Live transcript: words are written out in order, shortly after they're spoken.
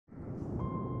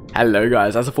Hello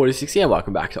guys, that's a 46 here and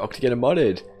welcome back to Octogeddon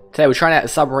Modded. Today we're trying out the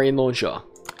submarine launcher.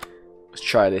 Let's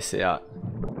try this out.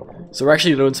 So we're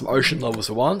actually doing some ocean levels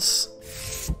for once.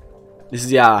 This is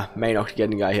the main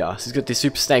Octogeddon guy here. So he's got the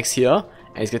super snakes here,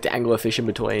 and he's got the anglerfish in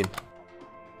between.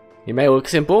 He may look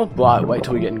simple, but wait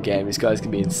till we get in game. This guy's gonna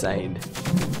be insane.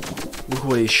 Look at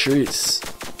what he shoots.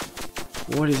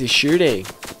 What is he shooting?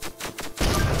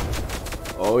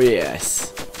 Oh yes.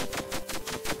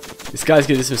 This guy's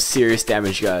gonna do some serious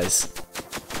damage, guys.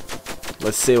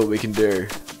 Let's see what we can do.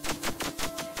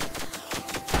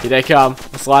 Here they come.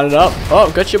 Let's line it up.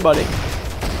 Oh, got you, buddy.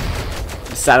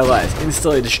 The satellite is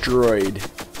instantly destroyed.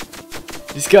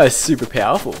 This guy is super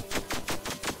powerful.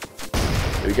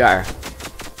 Here we go.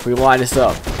 We line this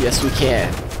up. Yes, we can.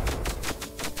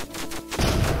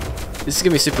 This is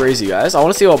gonna be super easy, guys. I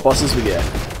want to see what bosses we get.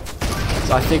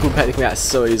 So I think we'll take them out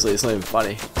so easily. It's not even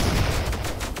funny.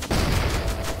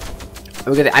 And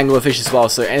we get the anglerfish as well,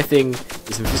 so anything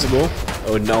is invisible,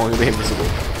 or no one will be invisible.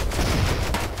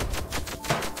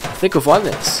 I think we've won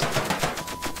this.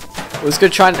 We're just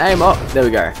gonna try and aim up. There we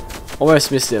go.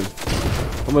 Almost missed him.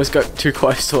 Almost got too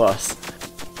close to us.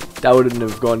 That wouldn't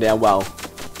have gone down well.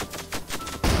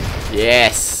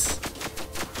 Yes!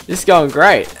 This is going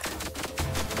great.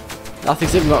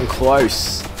 Nothing's even gotten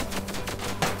close.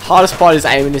 Hardest part is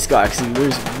aiming this guy because he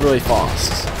moves really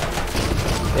fast.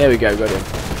 There we go, got him.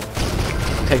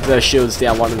 Take those shields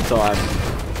down one at a time.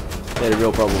 They're the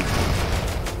real problem.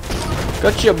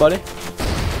 Gotcha, buddy.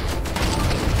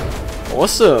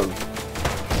 Awesome.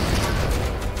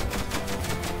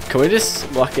 Can we just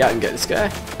luck out and get this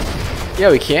guy? Yeah,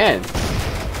 we can.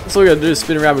 That's all we gotta do is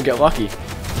spin around and get lucky.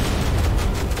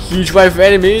 Huge wave of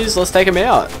enemies. Let's take them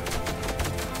out.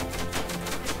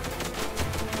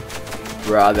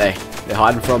 Where are they? They're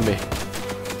hiding from me.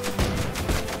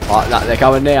 Oh, no, they're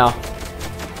coming now.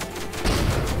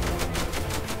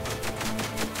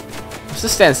 Let's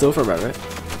just stand still for a moment.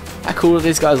 How cool do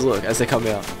these guys look as they come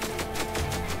out?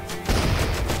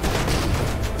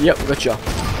 Yep, gotcha.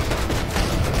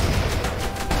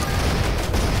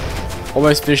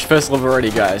 Almost finished first level already,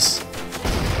 guys.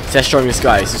 See how strong this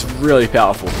guy is. He's really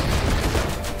powerful.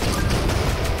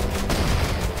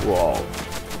 Whoa.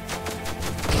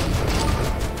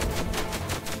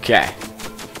 Okay.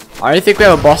 I don't think we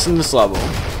have a boss in this level.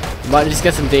 We might just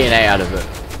get some DNA out of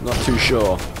it. I'm not too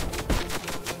sure.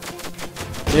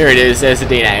 There it is, there's the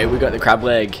DNA. We got the crab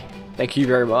leg. Thank you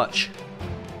very much.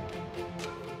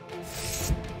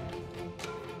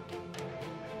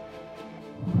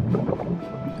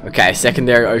 Okay,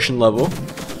 secondary ocean level.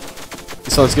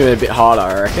 This one's gonna be a bit harder,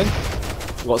 I reckon.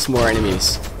 Lots more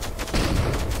enemies.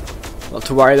 Not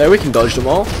to worry though, we can dodge them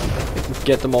all. We can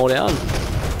get them all down.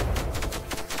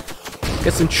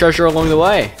 Get some treasure along the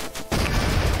way.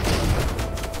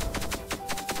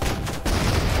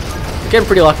 Getting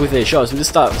pretty lucky with these shots. We just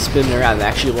start spinning around and they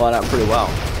actually line up pretty well.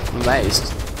 I'm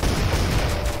amazed.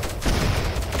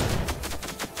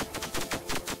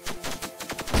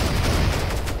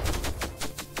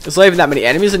 There's not even that many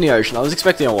enemies in the ocean. I was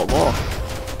expecting a lot more.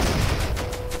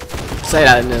 Say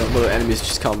that and then little enemies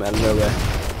just come out of nowhere.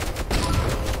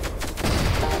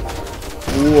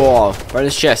 Whoa,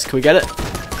 bonus chest. Can we get it?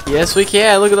 Yes, we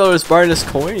can. Look at those bonus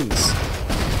coins.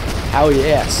 Hell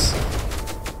yes.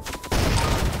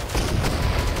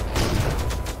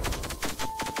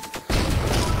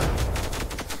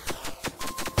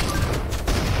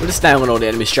 We're just nailing all the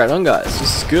enemies straight on, guys.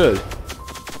 This is good.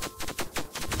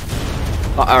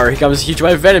 Uh-oh, here comes a huge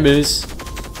wave of enemies.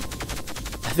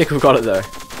 I think we've got it, though.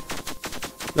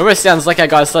 It almost sounds like our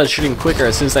guys started shooting quicker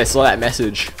as soon as they saw that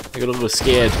message. They got a little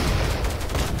scared.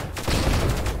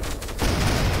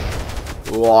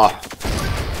 Whoa.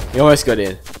 He almost got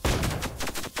in.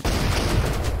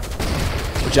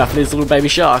 Watch out for these little baby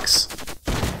sharks.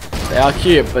 They are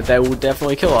cute, but they will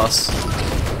definitely kill us.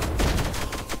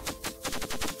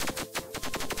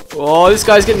 Oh, this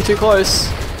guy's getting too close.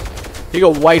 He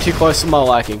got way too close for my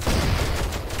liking.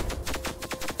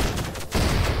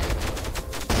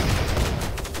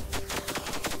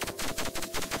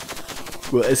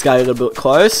 Well, this guy got a bit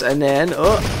close, and then,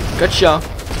 oh, gotcha.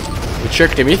 We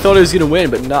tricked him. He thought he was gonna win,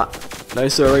 but nah. No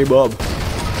sorry, Bob.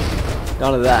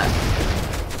 None of that.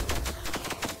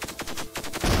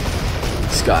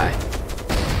 This guy.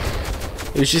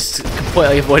 He was just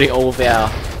completely avoiding all of our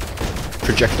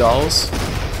projectiles.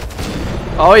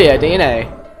 Oh yeah, DNA.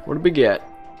 What did we get?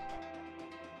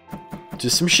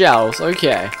 Just some shells.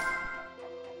 Okay.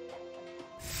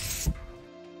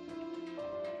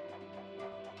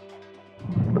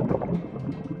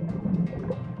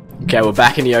 Okay, we're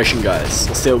back in the ocean, guys.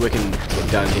 Let's see what we can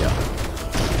put down here.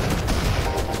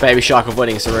 The baby shark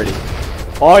avoiding us already.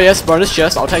 Oh yes, bonus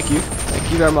chest. I'll take you.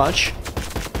 Thank you very much.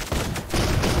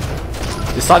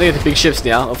 We're starting to get the big ships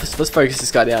now. Let's focus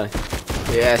this guy down.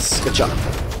 Yes, good job.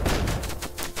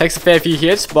 Takes a fair few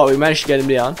hits, but we managed to get him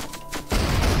down.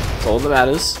 That's all that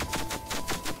matters.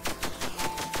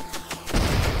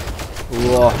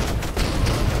 Whoa.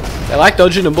 They like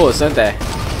dodging the bullets, don't they?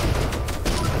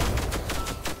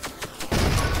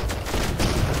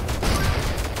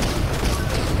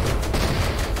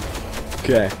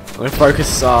 Okay, I'm gonna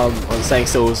focus on staying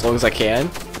still as long as I can.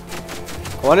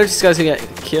 I wonder if this guy's gonna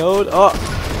get killed. Oh,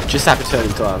 just have to turn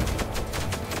in time.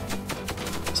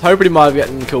 I was hoping he might have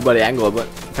gotten killed by the angler, but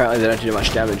apparently they don't do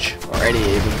much damage. Or any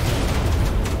even.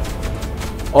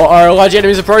 Uh-oh, large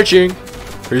enemies approaching.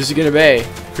 Who's it gonna be?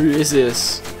 Who is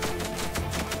this?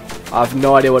 I have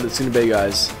no idea what it's gonna be,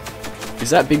 guys. Is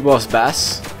that Big Boss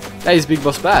Bass? That is Big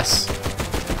Boss Bass.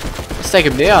 Let's take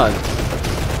him down.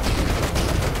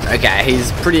 Okay,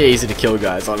 he's pretty easy to kill,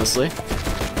 guys, honestly.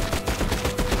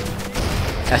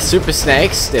 As super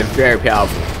snakes, they're very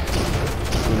powerful.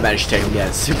 We managed to take him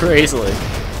down super easily.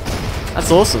 That's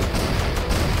awesome.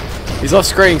 He's off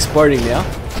screen exploding now.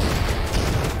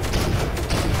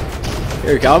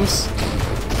 Here he comes.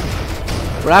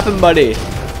 What happened, buddy?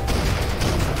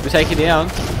 We take you down.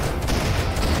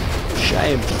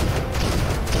 Shame.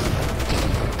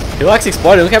 He likes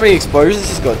exploding. Look how many explosions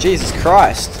he's got. Jesus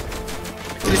Christ.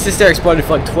 He just sits there exploding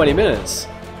for like 20 minutes.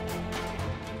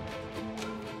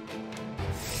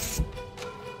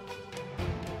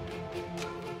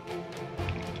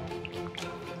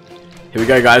 Here we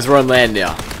go, guys. We're on land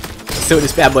now. Let's see what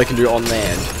this bad boy can do on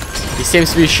land. He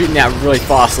seems to be shooting out really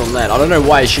fast on land. I don't know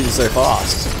why he's shooting so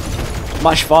fast.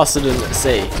 Much faster than at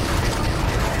sea.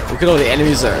 Look at all the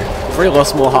enemies though. We've already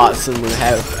lost more hearts than we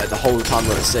have at the whole time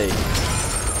we're at sea.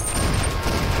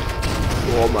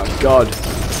 Oh my god.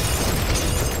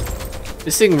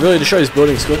 This thing really destroys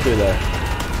buildings quickly though.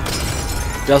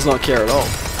 Does not care at all.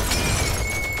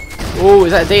 Oh,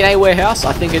 is that a DNA warehouse?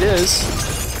 I think it is.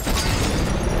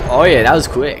 Oh yeah, that was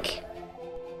quick.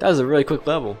 That was a really quick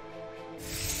level.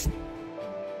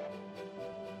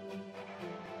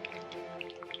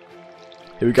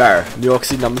 Here we go, New York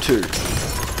City number 2.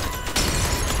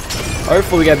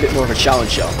 Hopefully we get a bit more of a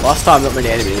challenge here. Last time not many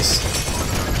enemies.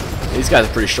 These guys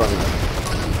are pretty strong though.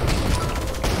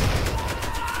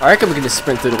 I reckon we can just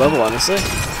sprint through the level, honestly.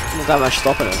 Not that much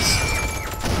stopping us.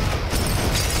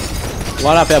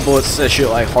 Line up our bullets to shoot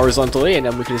like horizontally and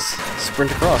then we can just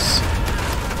sprint across.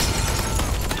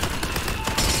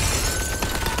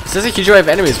 There's a huge wave of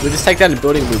enemies. We just take down the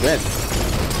building and we win.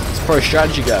 It's pro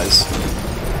strategy, guys.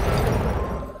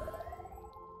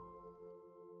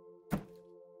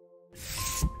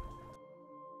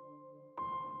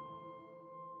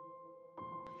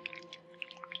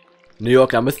 New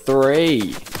York number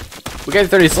 3. We're getting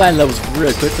through these land levels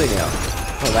really quickly now.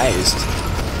 I'm amazed.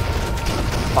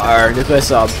 Uh-oh, nuclear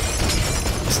sub.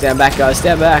 Stand back, guys,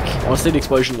 stand back. I want to see the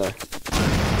explosion though.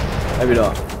 Maybe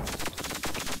not.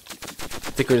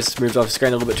 I think we just moved off the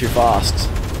screen a little bit too fast.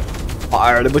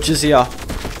 Uh-oh, the butcher's here.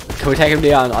 Can we take him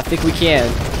down? I think we can.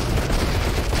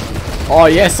 Oh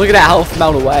yes, look at that health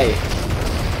melt away.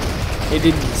 He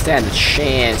didn't stand a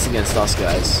chance against us,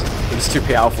 guys. It was too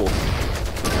powerful.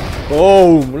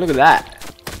 Boom! Look at that.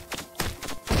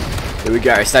 Here we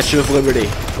go, Statue of Liberty.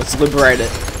 Let's liberate it.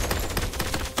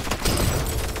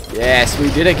 Yes,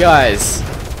 we did it, guys.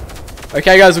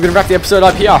 Okay, guys, we're going to wrap the episode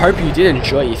up here. I hope you did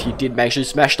enjoy. If you did, make sure you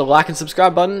smash the like and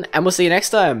subscribe button, and we'll see you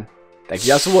next time. Thank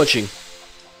you guys for watching.